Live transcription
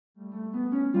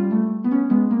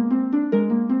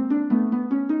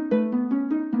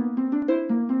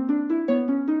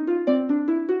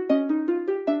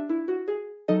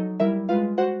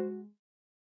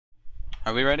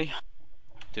Are we ready?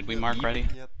 Did we mark ready?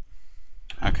 Yep.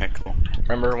 Okay, cool.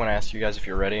 Remember when I asked you guys if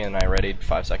you're ready and I readied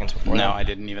 5 seconds before No, that? I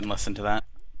didn't even listen to that.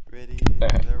 Ready.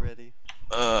 They're ready.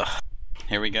 Ugh.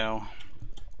 Here we go.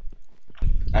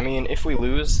 I mean, if we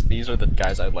lose, these are the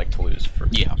guys I'd like to lose for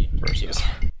versus.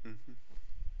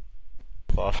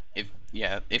 Buff.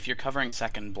 If you're covering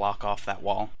second, block off that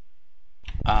wall.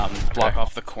 Block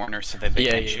off the corner so that they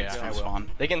can't shoot from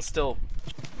spawn. They can still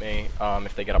me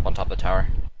if they get up on top of the tower.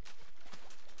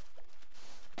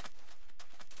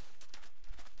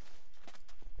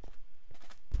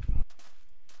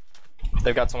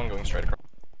 They've got someone going straight across.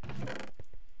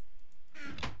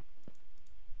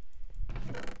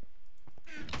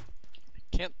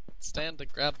 Can't stand to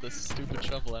grab this stupid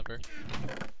shovel ever.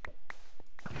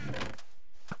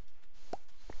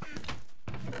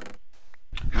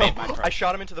 Made my pro. I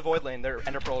shot him into the void lane. Their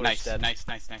ender pearl is dead. Nice.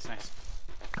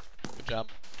 Good job.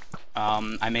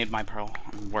 I made my pearl.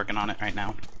 I'm working on it right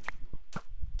now.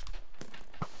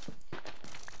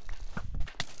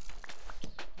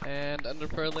 And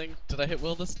underpearling. Did I hit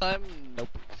Will this time? Nope.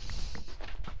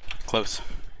 Close.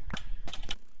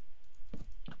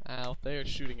 Ow, they are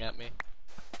shooting at me.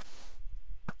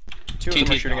 Two of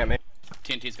them are shooting at me.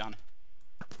 TNT's gone.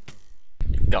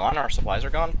 Gone? Our supplies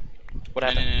are gone? What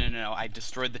happened? No. I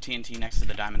destroyed the TNT next to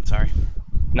the diamond, sorry.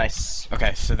 Nice.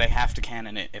 Okay, so they have to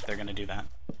cannon it if they're gonna do that.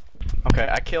 Okay,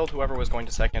 I killed whoever was going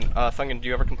to second. Thungon, do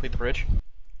you ever complete the bridge?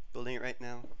 Building it right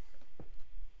now.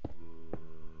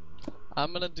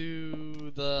 I'm gonna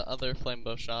do the other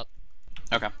flamebow shot.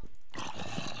 Okay.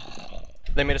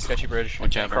 They made a sketchy bridge.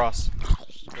 Whichever. Across.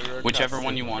 Whichever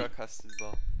one you want. Across as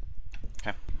well.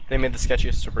 Okay. They made the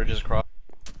sketchiest of bridges across.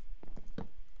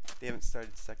 They haven't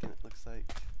started second, it looks like.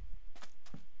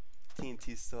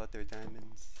 TNT's still at their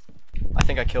diamonds. I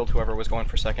think I killed whoever was going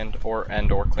for second or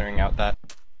clearing out that.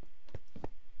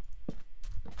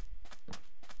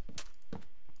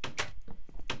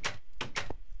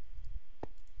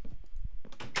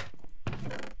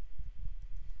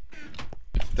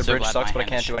 The bridge sucks, but I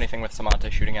can't do anything with Samate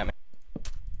shooting at me.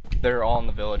 They're all in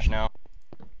the village now.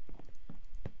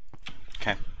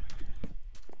 Okay.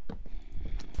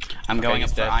 I'm going up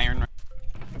for dead. iron.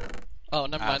 Oh,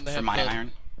 never mind. They for have my the,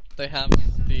 iron. They have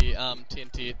the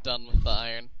TNT done with the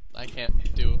iron. I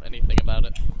can't do anything about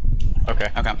it. Okay.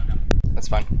 Okay. That's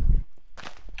fine.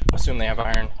 Assume they have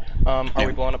iron. Are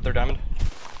we blowing up their diamond?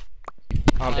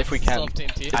 If we can. Still have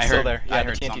TNT. It's still there. I Yeah,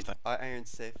 heard the TNT. something. Iron's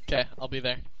safe. Okay, I'll be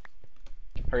there.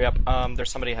 Hurry up. There's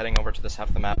somebody heading over to this half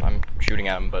of the map. I'm shooting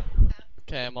at him, but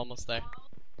Okay, I'm almost there.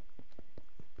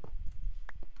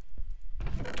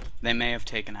 They may have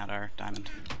taken out our diamond.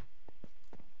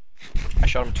 I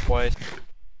shot him twice.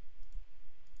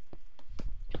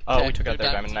 Oh, Okay, we took out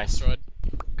their diamond. Nice. Destroyed.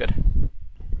 Good.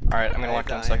 Alright, I'm gonna lock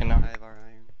down second I now. have our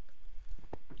iron.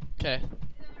 Okay.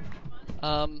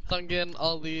 Thungon,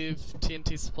 I'll leave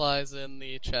TNT supplies in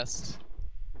the chest.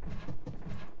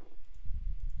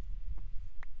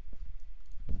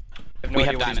 I have no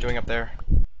idea what he's doing up there.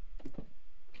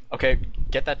 Okay,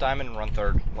 get that diamond and run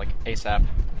third, like ASAP.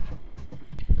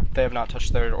 They have not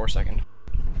touched third or second.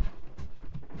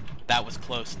 That was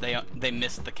close. They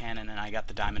missed the cannon and I got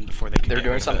the diamond before they could They're get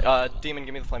doing rid of something. it. Demon,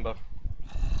 give me the flame bow.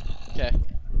 Okay.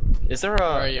 Is there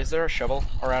a shovel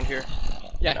around here?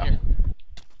 Yeah, No. here.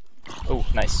 Oh,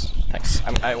 nice. Thanks.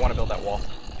 I want to build that wall.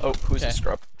 Oh, who's the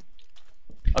scrub?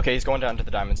 Okay, he's going down to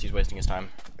the diamonds. He's wasting his time.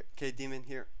 Okay, Demon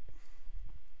here.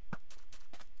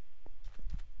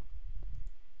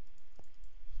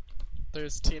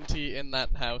 There's TNT in that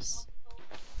house.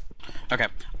 Okay.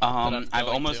 I'm I've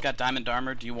going almost to. got diamond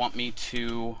armor. Do you want me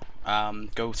to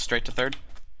go straight to third?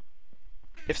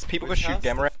 If people could Which shoot house?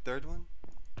 gamma ray. The third one?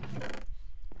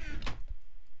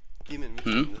 Demon, which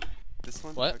Hmm? one? This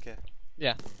one? What? Okay.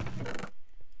 Yeah.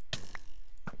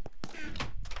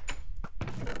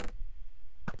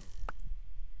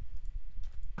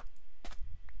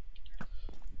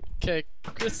 Okay,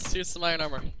 Chris, here's some iron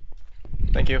armor.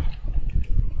 Thank you.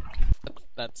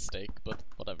 That's steak, but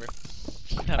whatever.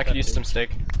 I could use some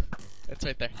steak. It's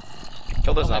right there.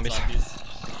 Kill those I'll have zombies.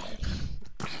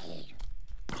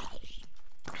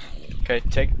 Okay,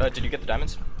 take. Did you get the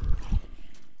diamonds?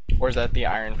 Or is that the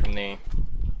iron from the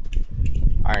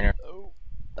iron? Oh,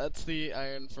 that's the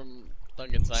iron from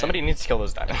Thungon's iron. Somebody needs to kill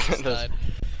those diamonds. Just died.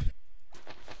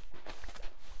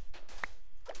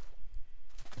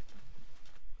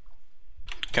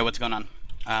 Okay, what's going on?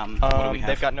 What do we have?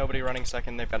 They've got nobody running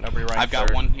second. They've got nobody running I've got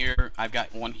third. one here. I've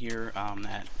got one here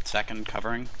at second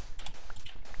covering.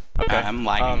 Okay. I'm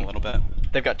lagging a little bit.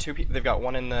 They've got two. They've got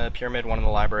one in the pyramid, one in the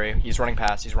library. He's running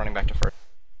past. He's running back to first.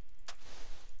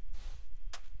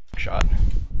 Shot.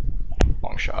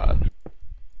 Long shot.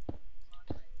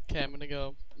 Okay, I'm gonna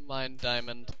go mine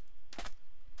diamond.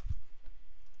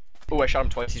 Oh, I shot him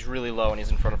twice. He's really low and he's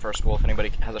in front of first wall. If anybody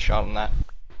has a shot on that.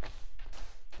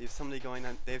 They have somebody going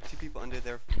on. They have 2 people under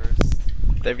there first.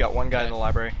 They've got one guy in the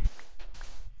library.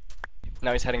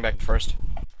 Now he's heading back to first.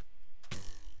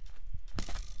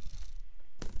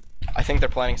 I think they're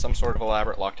planning some sort of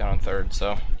elaborate lockdown on third,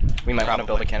 so we might want to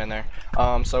build a cannon there.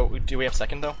 So do we have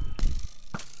second though?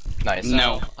 Nice.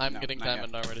 No, I'm No, getting not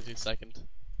diamond armor to do second.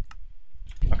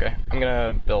 Okay, I'm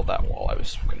gonna build that wall I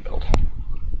was gonna build.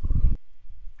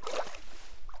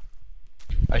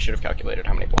 I should have calculated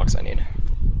how many blocks I need.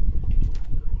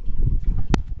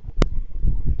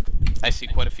 I see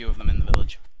quite a few of them in the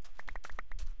village.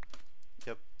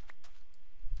 Yep.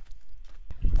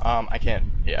 I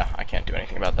can't do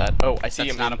anything about that. Oh, I see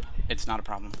him. It's not a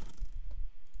problem.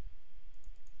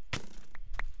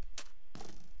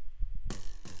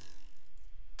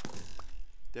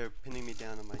 They're pinning me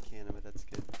down on my cannon, but that's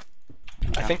good.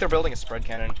 I think they're building a spread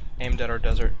cannon aimed at our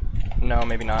desert. No,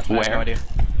 maybe not. I have no Where? idea.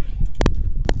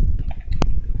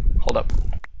 Hold up.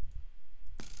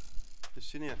 They're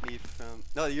shooting at me from.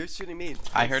 No, you're shooting me.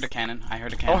 I heard a cannon. I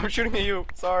heard a Oh, cannon. I'm shooting at you.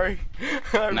 Sorry.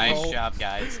 Nice job,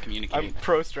 guys. I'm Communicating.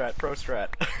 pro strat.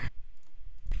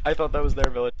 I thought that was their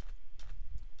village.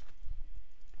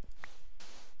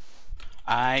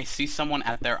 I see someone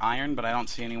at their iron, but I don't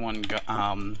see anyone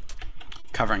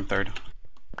covering third.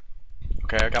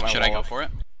 Okay, I got my Should wall I go up. for it?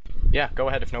 Yeah, go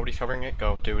ahead. If nobody's covering it,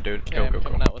 go. Dude. Okay, Go. I'm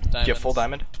coming out with Do you have full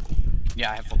diamonds. diamond?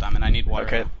 Yeah, I have full diamond. I need water.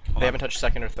 Okay. Hold They on. haven't touched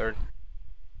second or third.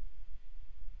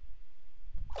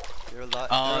 There are a lot.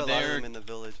 Oh, there are a lot of they're- them in the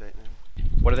village right now.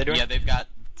 What are they doing? Yeah, they've got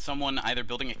someone either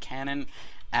building a cannon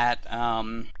at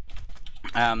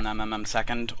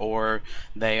second, or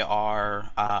they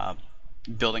are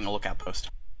building a lookout post.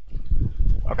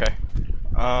 Okay.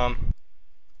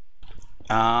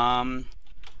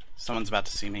 Someone's about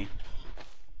to see me.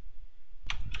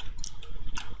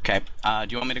 Okay. Do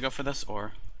you want me to go for this,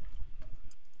 or?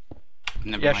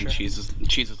 Never Yeah, mind. sure.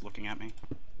 Cheese is looking at me.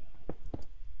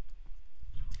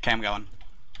 Okay, I'm going.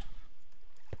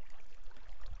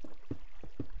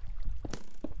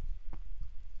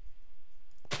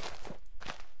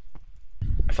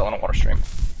 I fell in a water stream.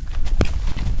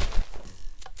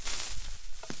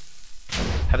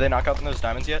 Have they not gotten those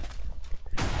diamonds yet?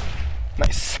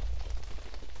 Nice.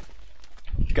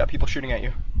 You got people shooting at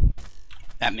you.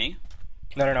 At me?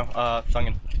 No,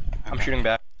 Thungon. I'm Okay. shooting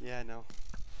back. Yeah, I know.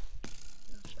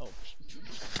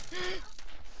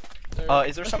 Oh.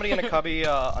 Is there somebody in a cubby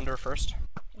under first?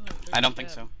 I don't think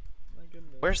so. My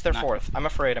goodness. Where's their Not- fourth? I'm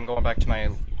afraid I'm going back to my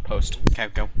post. Okay,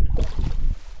 go.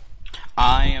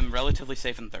 I am relatively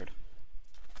safe in third.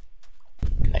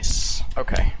 Nice.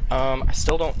 Okay. I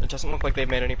still don't. It doesn't look like they've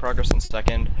made any progress in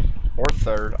second or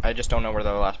third. I just don't know where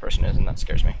the last person is, and that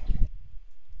scares me.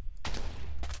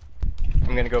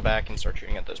 I'm gonna go back and start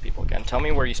shooting at those people again. Tell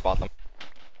me where you spot them.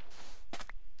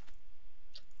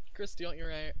 Chris, do you want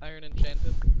your iron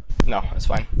enchanted? No, it's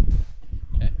fine.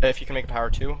 Okay. If you can make power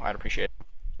 2, I'd appreciate it.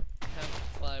 I have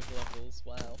 5 levels,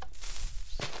 wow.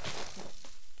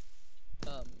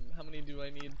 How many do I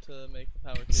need to make the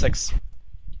power 2? 6.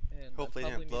 And Hopefully I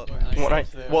it didn't blow probably up need more my iron.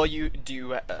 Yeah. Well, you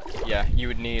do. Yeah, you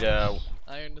would need.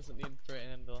 Iron doesn't need for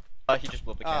anvil. He just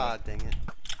blew up the Ah, cannon. dang it.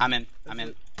 I'm in. Is I'm in.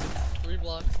 it 3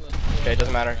 blocks and then 4 Okay, it doesn't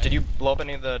others, matter. right? Did you blow up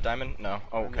any of the diamond? No.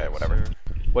 Oh, I'm okay, not whatever. sure.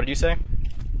 What did you say?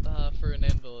 For an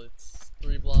anvil, it's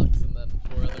 3 blocks and then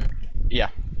 4 other. Yeah,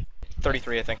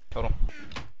 33, I think total.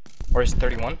 Or is it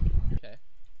 31? Okay.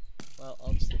 Well,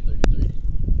 I'll just do 33.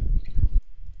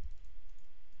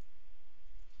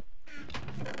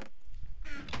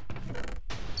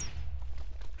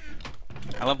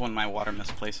 I love when my water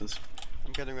misplaces.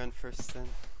 I'm gonna run first then.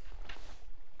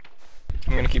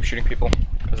 I'm gonna keep shooting people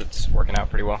because it's working out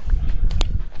pretty well.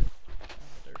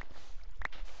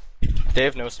 They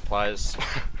have no supplies.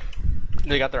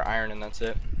 They got their iron and that's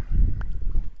it.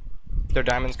 Their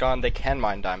diamond's gone. They can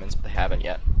mine diamonds, but they haven't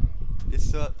yet. They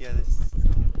still, yeah,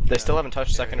 They still haven't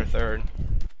touched second or third.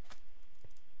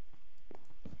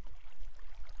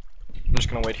 I'm just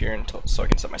gonna wait here until so I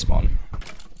can set my spawn.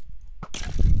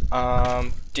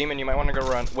 Demon, you might want to go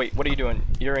run. Wait, what are you doing?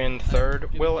 You're in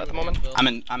third, Will, at the moment?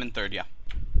 I'm in third. Yeah.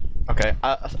 Okay.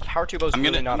 Power 2 bow's I'm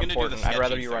really gonna- not I'm gonna do the important. I'd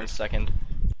rather sketchy you run third. second.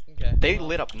 Okay. They well,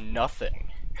 lit up nothing.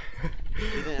 They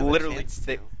didn't have a Literally, chance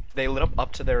they to. they lit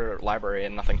up to their library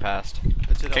and nothing passed.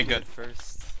 I should Okay, have good.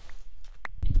 first.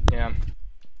 Yeah.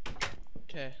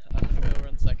 Okay, I'm gonna go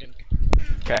run second.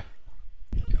 Okay.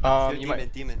 Here, You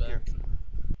might. demon, Bed. here.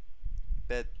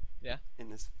 Bed. Yeah? In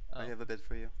this. I Oh. have a bed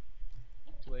for you.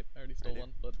 Too late, I already stole Ready?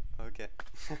 one, but... Okay.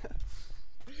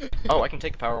 Oh, I can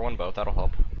take the power 1 bow. That'll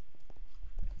help.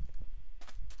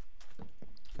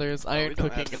 There's Oh, iron we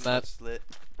don't have cooking in this that. much lit.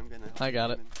 I'm gonna help I got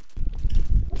you, it.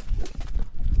 man.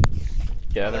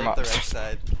 Yeah, Oh, they're they're at the mobs. right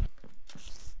side.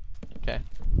 Okay.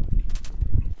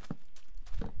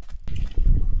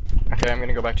 Okay, I'm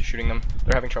gonna go back to shooting them.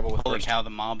 They're having trouble with Holy burst. cow,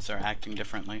 the mobs are acting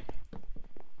differently.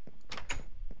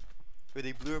 Wait,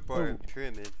 they blew up our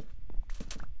pyramid.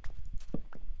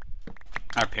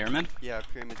 Our pyramid? Yeah, our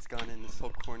pyramid's gone and this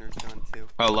whole corner's gone too.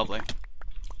 Oh, lovely.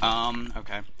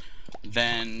 Okay.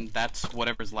 Then that's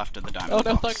whatever's left of the diamond Oh,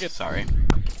 no, box. Thungon. Sorry.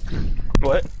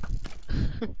 What?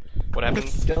 What happened?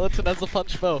 Skeleton has a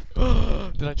punch bow.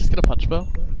 Did I just get a punch bow?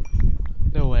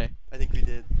 No way. I think we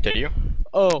did. Did you?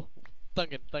 Oh,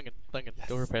 Thungon, go Yes.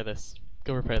 repair this.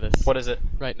 Go repair this. What is it?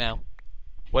 Right now.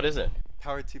 What is it?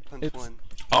 Power 2 punch It's- 1.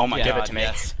 Oh my Yeah. Give god, it to me.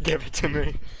 yes. Give it to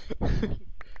me.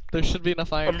 There should be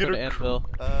enough iron I'm for gonna an anvil.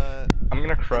 I'm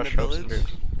gonna crush the hopes and village?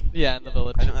 dreams. Yeah, in the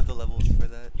village. I don't have the levels for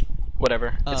that.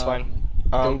 Whatever, it's fine.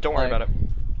 Go Don't worry buy about it.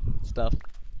 Stuff.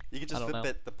 You can I just don't whip know.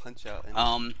 it the punch out.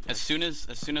 And As soon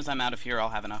as I'm out of here, I'll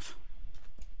have enough.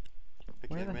 okay,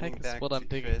 Where the running heck is back what I'm to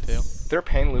digging Chris. They're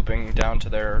pain looping down to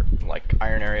their like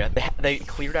iron area. They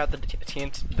cleared out the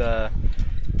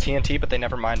TNT, but they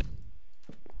never mined.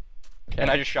 Okay. And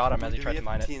I just shot him as Do he we tried to have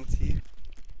mine it. TNT?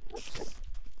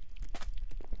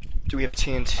 Do we have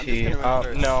I'm just gonna TNT? run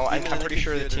first. No, Demon I'm and pretty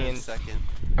sure the computer in TNT. second.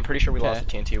 I'm pretty sure we lost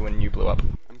the Okay. TNT when you blew up.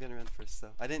 I'm gonna run first though.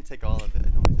 I didn't take all of it. I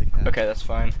don't want to take half. Okay, that's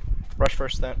fine. Rush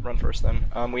first then. Run first then.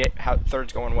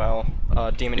 Third's going well.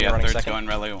 Demon, you're Yeah, running third's second.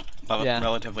 going Yeah.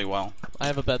 relatively well. I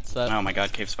have a bed set. Oh my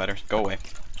god, cave spider, go away.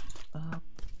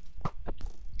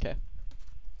 Okay.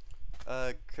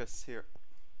 Chris, here.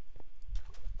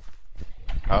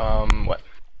 What?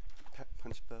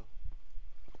 Punch bow.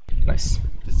 Nice.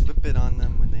 Just whip it on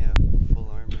them when they have full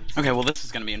armor. Okay, well this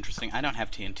is gonna be interesting. I don't have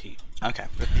TNT. Okay.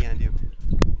 Right behind you.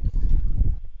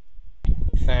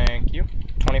 Thank you.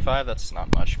 25, that's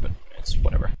not much, but it's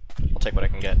whatever. I'll take what I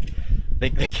can get.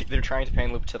 They're trying to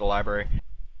pain loop to the library.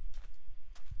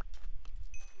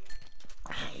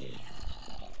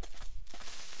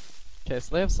 Okay,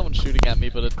 so they have someone shooting at me,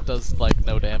 but it does like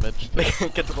no damage. They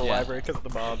can't get to the Yeah. library because of the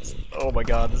mobs. Oh my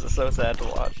god, this is so sad to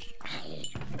watch.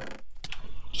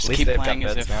 Just At least keep they've got playing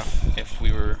as beds if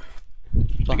we were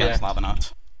against lava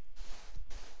knots.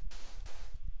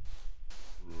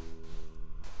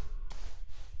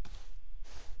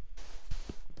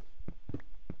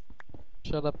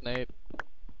 Shut up, Nate.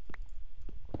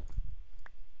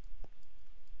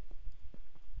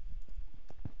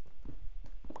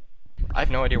 I have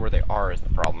no idea where they are is the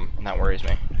problem, and that worries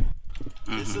me.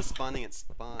 They're still spawning at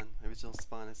spawn. Original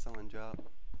spawn is still on drop.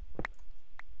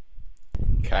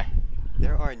 Okay.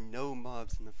 There are no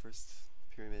mobs in the first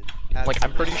pyramid. Like,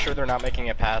 I'm pretty Absolutely sure none. they're not making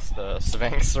it past the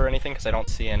Sphinx or anything, because I don't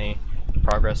see any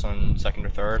progress on second or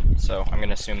third, so I'm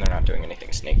gonna assume they're not doing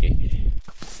anything sneaky.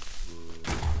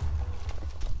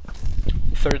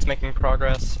 Third's making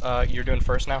progress. You're doing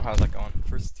first now? How's that going?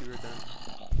 First 2 are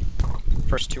done.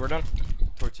 First 2 are done?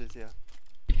 Torches, yeah.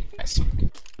 Nice.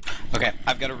 Okay,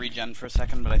 I've got to regen for a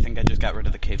second, but I think I just got rid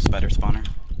of the cave spider spawner.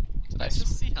 Did I Nice.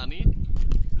 just see honey?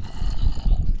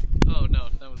 Oh no,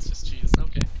 that was just cheese.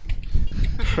 Okay.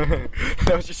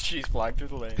 That was just cheese flying through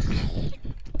the lane.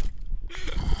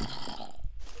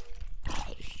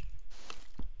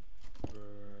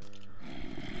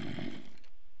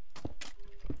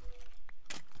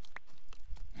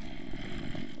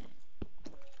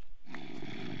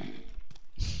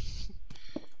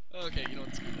 Okay, you know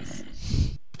what's do this.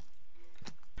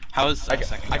 How is I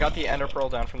second? got the ender pearl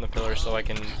down from the pillar so I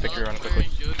can figure on quickly.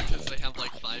 Very good because they have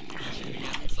like 5 people shooting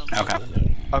at me somehow.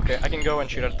 Okay. Okay, I can go and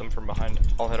shoot at them from behind.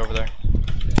 I'll head over there.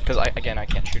 Because I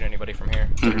can't shoot anybody from here.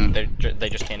 Mhm. They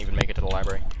just can't even make it to the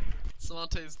library.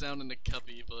 Samate's down in the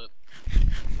cubby, but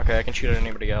Okay, I can shoot at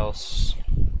anybody else.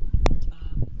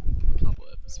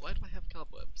 cobwebs. Why do I have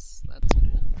cobwebs? That's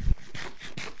cool.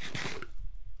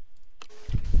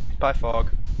 Bye,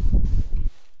 Fog.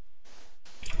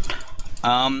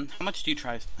 How much do you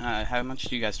how much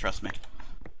do you guys trust me?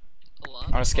 A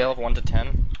lot. On a scale of 1 to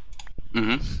 10,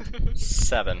 Mm-hmm.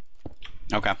 7.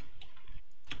 Okay.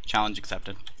 Challenge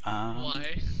accepted.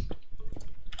 Why?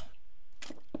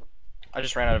 I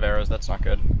just ran out of arrows, that's not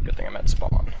good. Good thing I'm at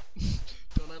spawn.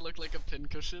 Don't I look like a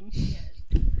pincushion? Yes.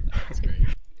 That's great.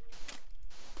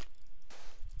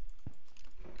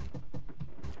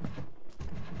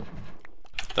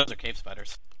 Those are cave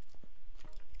spiders.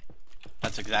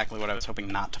 That's exactly what I was hoping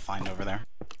not to find over there.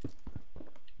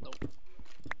 Nope.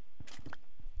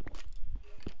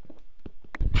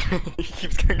 He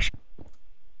keeps getting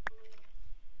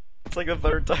It's like the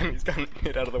third time he's gotten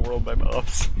hit out of the world by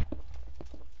mobs.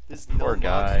 There's no Poor mobs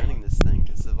guy. running this thing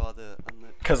because of all the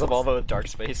unlit Because of all the dark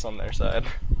space on their side.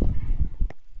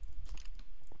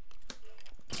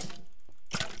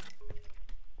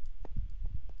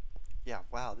 Yeah,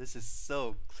 wow, this is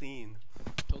so clean.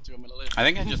 Told you I'm gonna live. I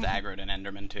think I just aggroed an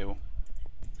Enderman too.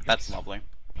 That's lovely.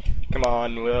 Come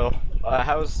on, Will.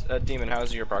 How's Demon?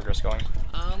 How's your progress going?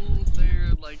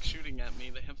 They're like shooting at me.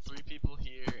 They have 3 people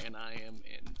here, and I am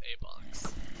in a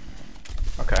box.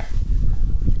 Okay.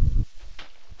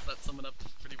 Does that sum it up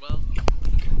pretty well?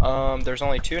 There's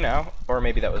only 2 now, or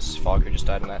maybe that was Fog who just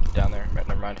died in that down there.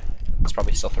 Never mind. It's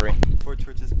probably still 3. 4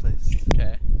 torches placed.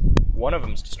 Okay. One of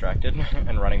them's distracted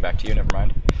and running back to you. Never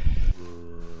mind.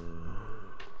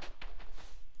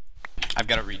 I've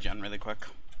got to regen really quick.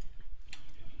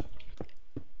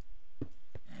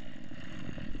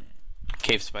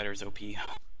 Cave spider's OP.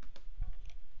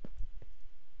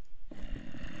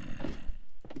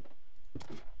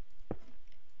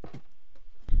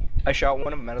 I shot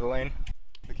one of them out of the lane.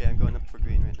 Okay, I'm going up for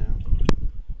green right now.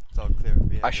 It's all clear.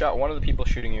 Yeah, I shot one of the people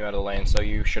shooting you out of the lane, so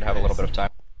you should have a little bit of time.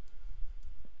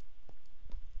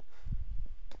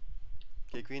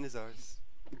 Okay, green is ours.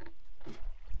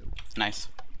 Nice.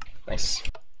 Nice.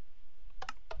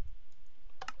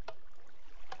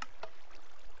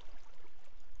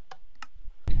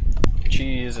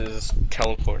 Cheese is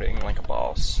teleporting like a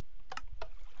boss.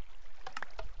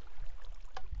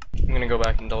 I'm gonna go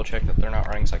back and double check that they're not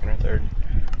running second or third.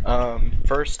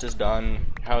 First is done.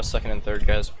 How's second and third,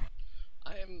 guys?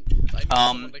 I need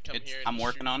someone to come here and I'm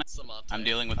working shoot on it. Samate. I'm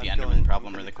dealing with the I'm Enderman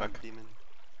problem I'm really gonna quick. come Demon.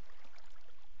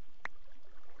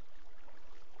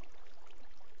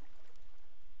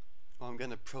 Oh, I'm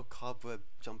gonna pro cobweb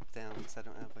jump down because I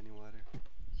don't have any water.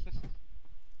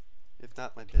 If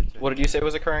not, my dead. What did you say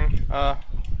was occurring,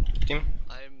 team?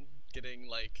 I'm getting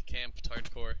like camped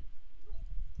hardcore.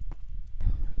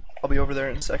 I'll be over there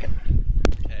in a second.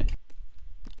 Okay.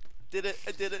 Did it!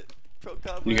 I did it! Pro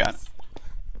cobwebs. You got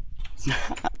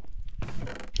it.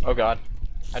 Oh god.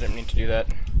 I didn't mean to do that.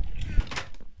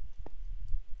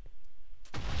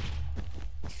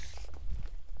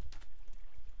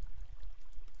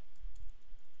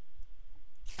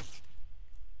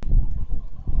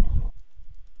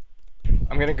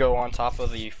 I'm gonna go on top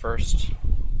of the first,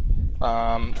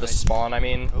 the spawn,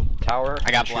 tower.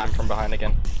 I got and shoot black. him from behind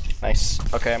again. Nice.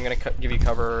 Okay, I'm gonna give you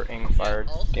covering fire.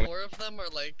 All Demon. 4 of them are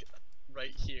like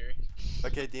right here.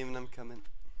 Okay, Demon, I'm coming.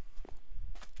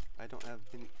 I don't have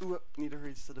any. Ooh, need to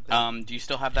hurry to the bed. Do you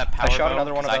still have that power I shot bow?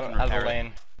 another one of 'Cause I them can out of the repair it.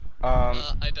 lane.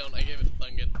 I don't. I gave it to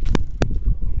Thungon.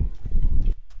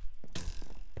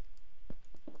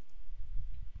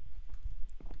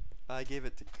 I gave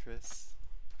it to Chris.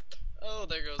 Oh,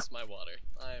 there goes my water.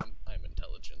 I'm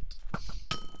intelligent.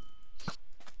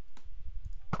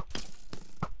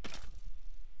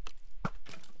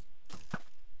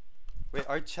 Wait,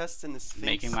 our chest and the Sphinx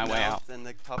Making my way out. and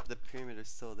the top of the pyramid are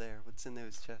still there. What's in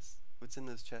those chests? What's in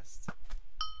those chests?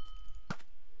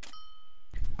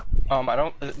 I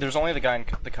don't. There's only the guy in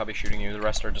the cubby shooting you. The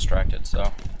rest are distracted.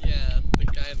 So. Yeah, the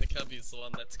guy in the cubby is the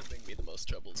one that's giving me the most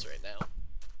troubles right now.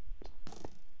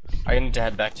 I need to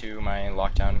head back to my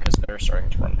lockdown because they're starting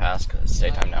to run past because it's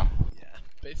daytime now. Yeah,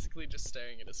 basically just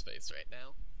staring at his face right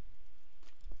now.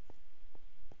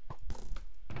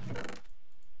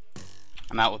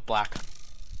 I'm out with black.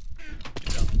 Good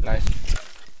job. Nice.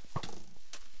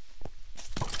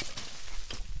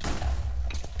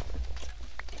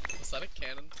 Was that a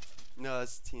cannon? No,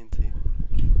 it's TNT.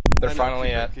 They're Oh, no, finally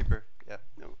creeper, at. Creeper. Yeah,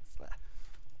 no, it's that.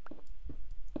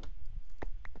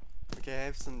 Okay, I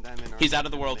have some diamond armor. He's out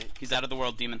of the I'm world. gonna make. He's out of the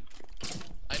world, demon.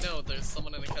 I know, there's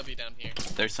someone in a cubby down here.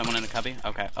 There's someone in a cubby?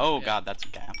 Okay. Oh Yeah. god, that's a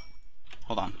gap.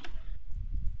 Hold on.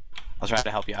 I'll try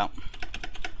to help you out.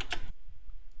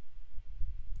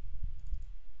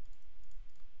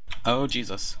 Oh,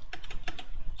 Jesus.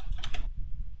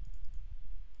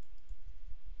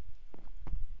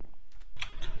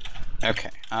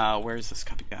 Okay, where is this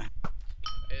cubby guy?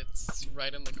 It's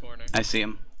right in the corner. I see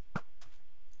him.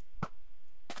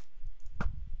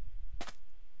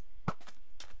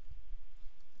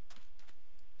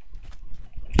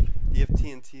 Do you have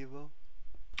TNT, Will?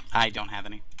 I don't have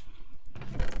any.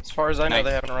 As far as I know, Nice.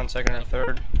 they haven't run second or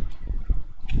third.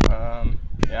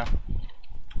 Yeah.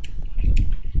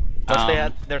 Unless they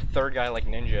had their third guy like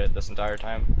ninja this entire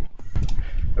time.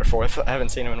 Or fourth. I haven't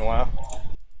seen him in a while.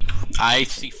 I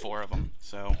see 4 of them,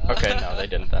 so... Okay, no, they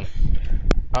didn't then.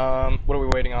 What are we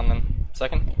waiting on then?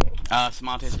 Second?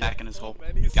 Samate's back in his hole.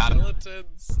 Many Got him.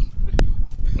 skeletons.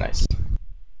 Nice.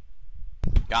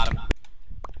 Got him.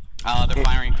 They're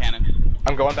firing cannon.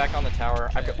 I'm going back on the tower.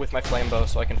 I've got with my flame bow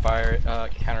so I can fire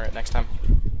counter it next time.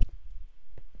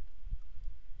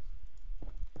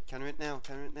 Counter it now,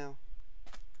 counter it now.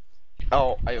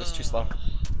 Oh, it was too slow.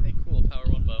 Hey, cool, power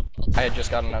 1 bow. I had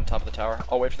just gotten on top of the tower.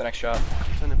 I'll wait for the next shot.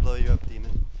 I'm trying to blow you up,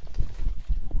 Demon.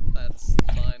 That's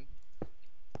fine.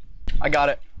 I got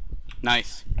it.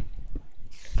 Nice.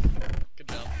 Good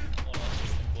job. I wanna watch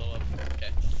this thing blow up. Okay.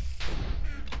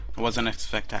 It wasn't as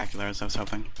spectacular as I was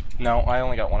hoping. No, I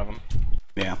only got one of them.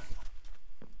 Yeah.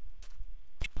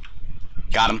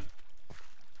 Got him.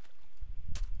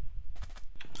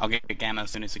 I'll get Gamma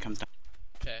as soon as he comes down.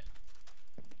 Okay.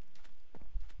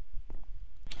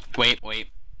 Wait.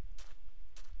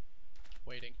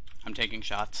 Waiting. I'm taking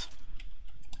shots.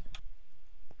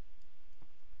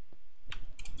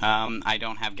 I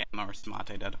don't have Gamma or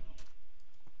Samate dead.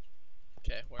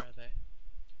 Okay, where are they?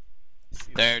 I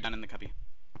see They're down in the cubby.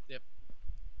 Yep.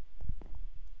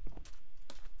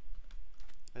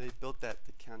 Oh, they built that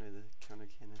to counter the counter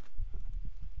cannon.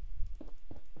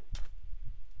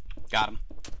 Got him.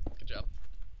 Good job.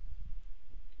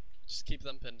 Just keep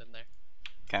them pinned in there.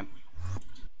 Okay.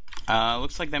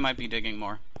 Looks like they might be digging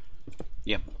more.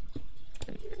 Yep.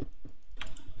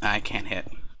 I can't hit.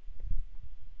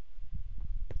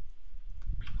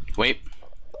 Wait.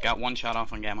 Got one shot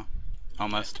off on Gamma.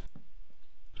 Almost.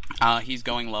 He's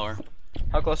going lower.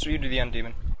 How close are you to the end,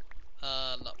 Demon?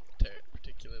 Not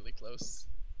particularly close.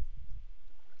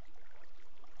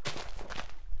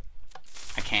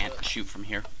 I can't shoot from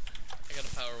here. I got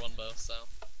a power 1 bow, so.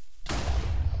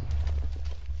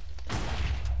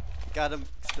 Got him.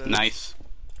 Exposed. Nice.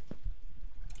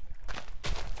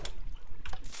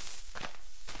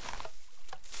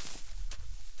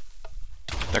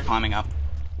 They're climbing up.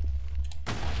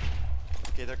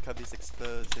 Okay, their cubby's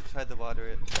exposed. They tried to water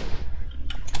it.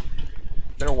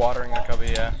 They're watering their cubby,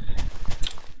 yeah.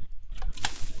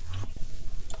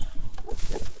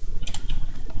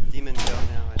 Demon go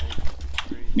now, I think.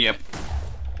 3. Yep.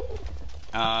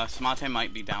 Samate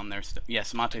might be down there still. Yeah,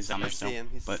 Samate's down there I still. see him.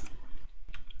 He's But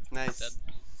nice. Dead.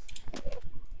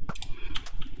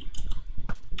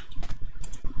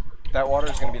 That water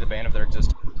is going to be the bane of their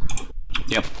existence.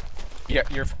 yep. Yeah,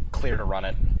 you're clear to run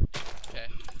it. Okay.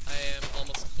 I am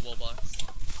almost at the wall box.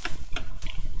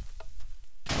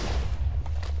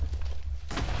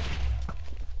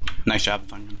 Nice job,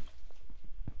 Thungon.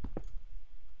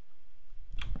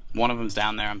 One of them's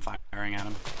down there. I'm firing at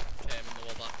him. Okay, I'm in the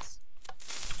wall box.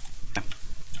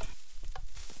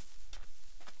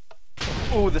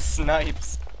 Ooh, the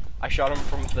snipes! I shot him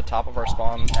from the top of our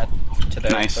spawn to the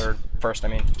Nice. first, I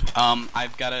mean.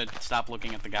 I've gotta stop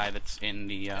looking at the guy that's in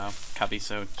the cubby.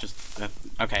 So just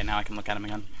okay. Now I can look at him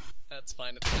again. That's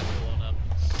fine, it's kind of blown up.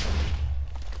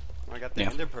 Oh, I got the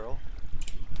Yeah. Ender Pearl.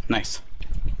 Nice.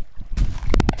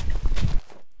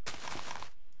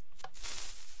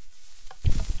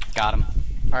 Got him.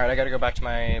 Alright, I gotta go back to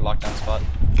my lockdown spot.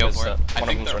 Go 'cause, for it. I one of think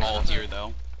them's they're running all past. here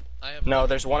though. I have No,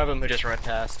 there's one of them who just ran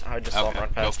past. I just saw him Okay, run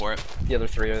go past. for it. The other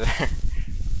 3 are there.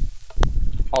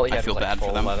 All he I had feel was like bad for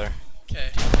full them. leather. Okay,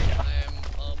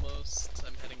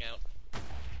 I'm heading out.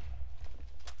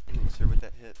 I'm not sure what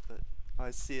that hit, but oh,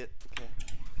 I see it. Okay.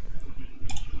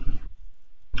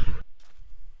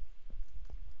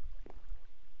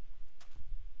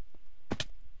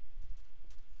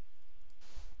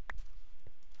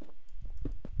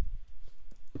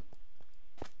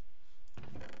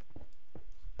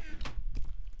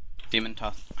 Demon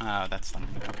toss. That's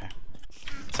Thungon. Okay.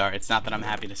 Sorry, it's not that I'm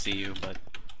happy to see you, but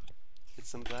Get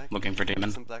some black. looking for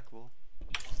Demon. Some black wool.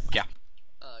 Yeah.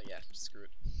 Yeah, screw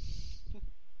it.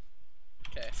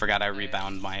 Okay. Forgot I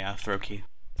rebound my throw key.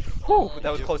 Whew,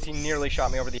 that was close. He nearly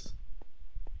shot me over the...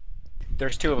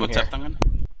 There's 2 of them What's here. up, Thungon?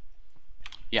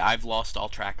 Yeah, I've lost all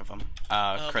track of them.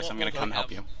 Chris, I'm gonna what do come we help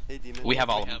have? you. Hey, Demon. We have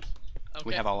all of have. them. Okay,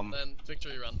 We have all of them. then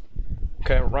victory run.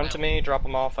 Okay, run to me, drop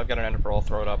them off. I've got an ender pearl,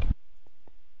 throw it up.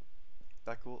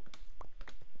 Black wool.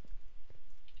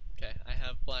 Okay, I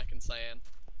have black and cyan.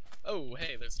 Oh,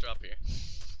 hey, there's a drop here.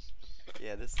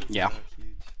 Yeah, this is Yeah.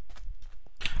 huge.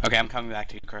 Okay, I'm coming back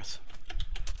to you, Chris.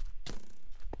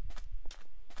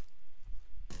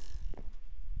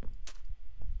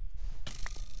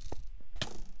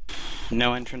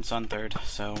 No entrance on third,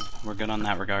 so we're good on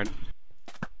that regard.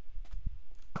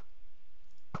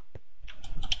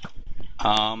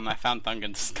 I found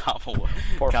Thungon's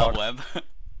Poor fuck. cobweb.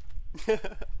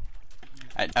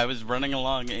 I was running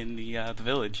along in the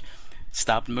village,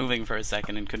 stopped moving for a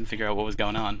second and couldn't figure out what was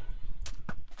going on.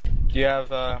 Do you have,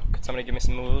 could somebody give me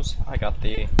some moves? I got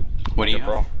the What do you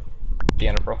ender pearl. have? The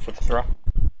ender pearl for the throw.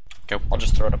 Go. I'll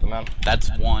just throw it up the mountain.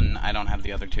 That's one. I don't have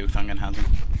the other 2. Thungon has them.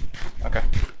 Okay.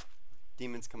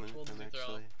 Demon's coming We'll with them, do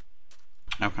throw.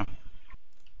 actually. Okay.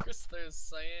 Chris, there's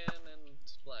cyan and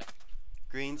black.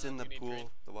 Green's in the you need pool, green.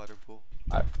 the water pool.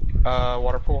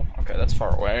 Water pool? Okay, that's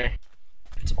far away.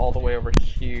 It's all the way over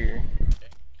here. Okay,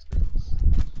 screw this.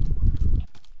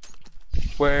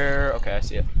 Where? Okay, I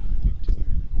see it.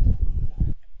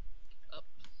 Up.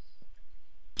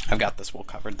 I've got this wool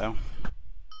covered though.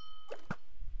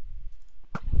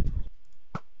 Can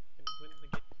win the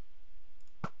game.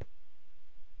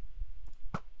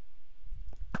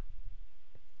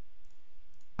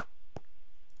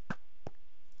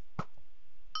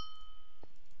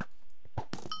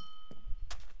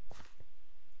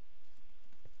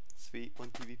 Sweet, 1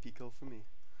 PvP kill for me.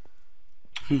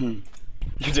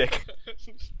 You dick.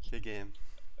 Good game.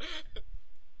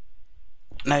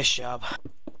 Nice job.